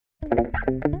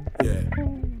Yeah.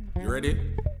 You ready?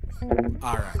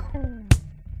 Alright.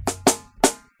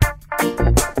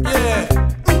 Yeah.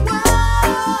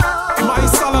 My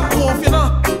solid move, you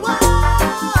know.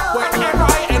 Wherever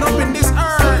I end up in this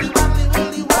earth,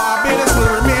 Barbados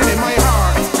will remain in my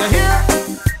heart. You hear?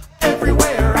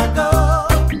 Everywhere I go,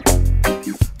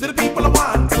 to the people I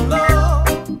want to know,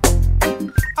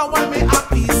 I want me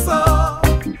happy so.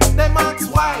 Them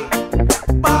ask why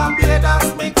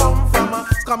Barbados may come from.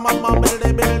 Come on,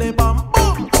 build bum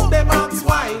boom. Them ask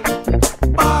why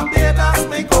Barbados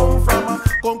may come from.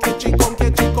 Come catch it, come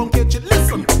catch it, come catch it.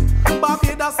 Listen,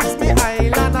 Barbados is me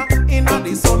island in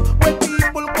the sun where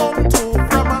people come to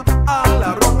from all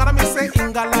around. And I may say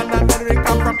England,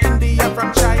 America, from India,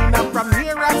 from China, from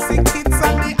here I see kids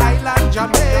on the island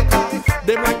Jamaica.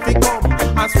 Them like to come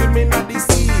and swim in the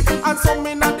sea, and some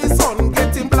in the sun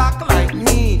getting black like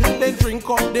me. They drink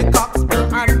up the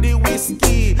cocktail and the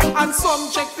whiskey, and some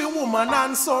check the woman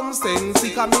and some sense.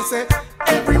 Can me say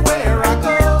everywhere I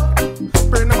go,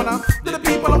 bring them up to the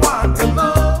people I want to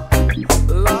know.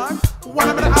 Lord,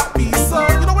 wanna be happy, so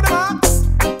you know what them ask?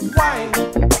 Why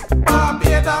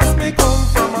Barbados may come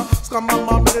from? Come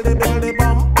on, build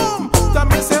bum boom. Tell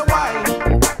me say why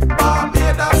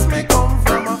Barbados may come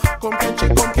from. Come catch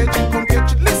it, come catch it, come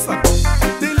catch it. Listen,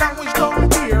 the language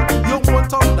down here you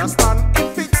won't understand.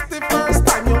 If it's the first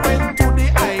time you went to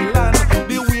the island,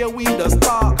 the way we just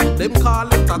talk, them call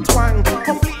it a twang.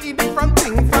 Completely different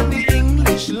thing from the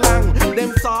English lang.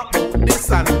 Them talk about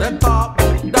this and they talk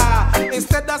about that.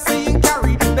 Instead of saying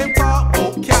carry, them talk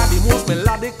about carry. The most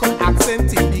melodical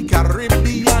accent in the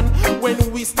Caribbean. When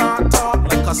we start talk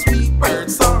like a sweet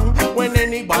bird song. When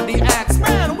anybody asks,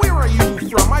 man, where are you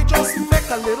from? I just make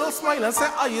a little smile and say,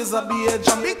 I is a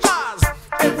Bajan. Because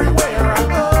everywhere I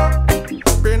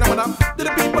go, bring them up to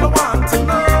the people I want to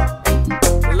know.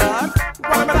 Lord,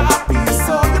 why am I happy?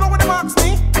 So you know what them ask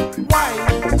me? Why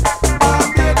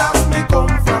Barbados may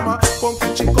come from? Come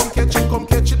catch it, come catch it, come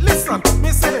catch it. Listen, me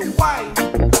say why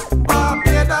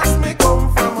Barbados may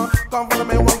come from. Come follow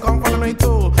me one, come follow me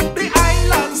two. The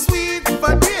island sweet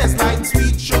for days like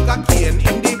sweet sugar cane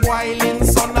in the boiling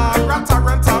sun. A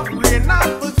torrent of rain. Not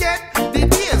forget the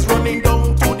days running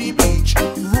down to the beach.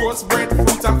 Roast bread,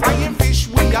 fruit and flying fish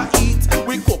we a eat.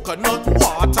 With coconut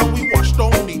water we wash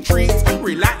down the trees.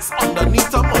 Relax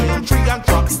underneath a mulberry tree and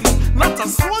drop sleep. Not a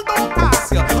soul don't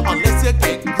pass you unless you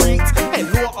get greet.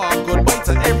 Hello or goodbye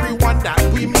to everyone that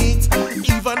we meet.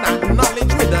 Even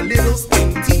acknowledge with a little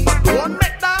skinty. But don't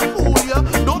make that fool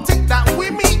you. Don't think that we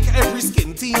meek. Every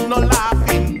skinty no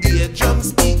laughing. Bajans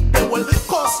speak. They will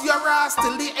cuss your ass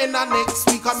till the end of next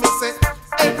week. I may say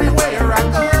everywhere I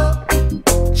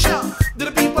go, sure, to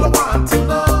the people I want to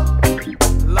know.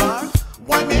 Lord,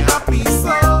 why me happy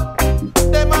so?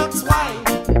 Them ask why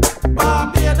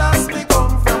Barbados may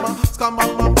come from. Come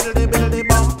on, build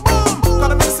bum boom.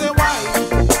 Gotta me say why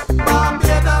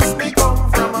Barbados may come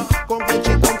from. Come catch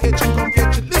it, come catch it, come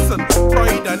catch it. Listen,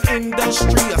 pride and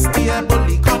industry, a stable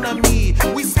economy.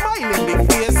 We smile in the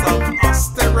face of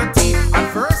austerity.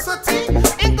 Adversity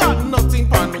ain't got nothing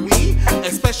pon we,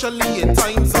 especially in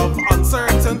times of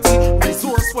uncertainty.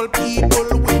 Resourceful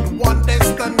people with one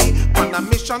destiny, on a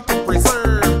mission to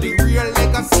preserve the real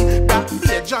legacy. That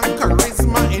Bajan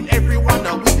charisma in every one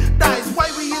of we. That is why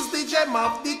we is the gem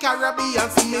of the Caribbean.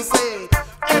 See me say,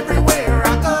 everywhere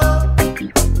I go,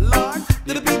 Lord,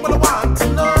 to the people I want to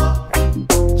know.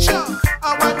 Sure,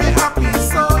 I want me happy,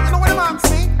 so you know what them ask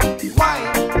me? Why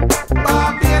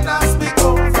Barbados me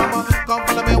come from? Come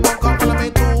follow me one, come follow me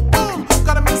two, boom.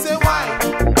 Gotta me say why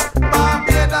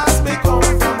Barbados me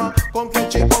come from. Come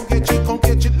catch it, come catch it, come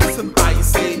catch it. Listen, I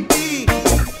say B,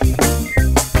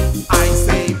 I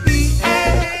say B-A,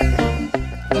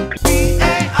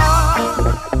 B-A-R,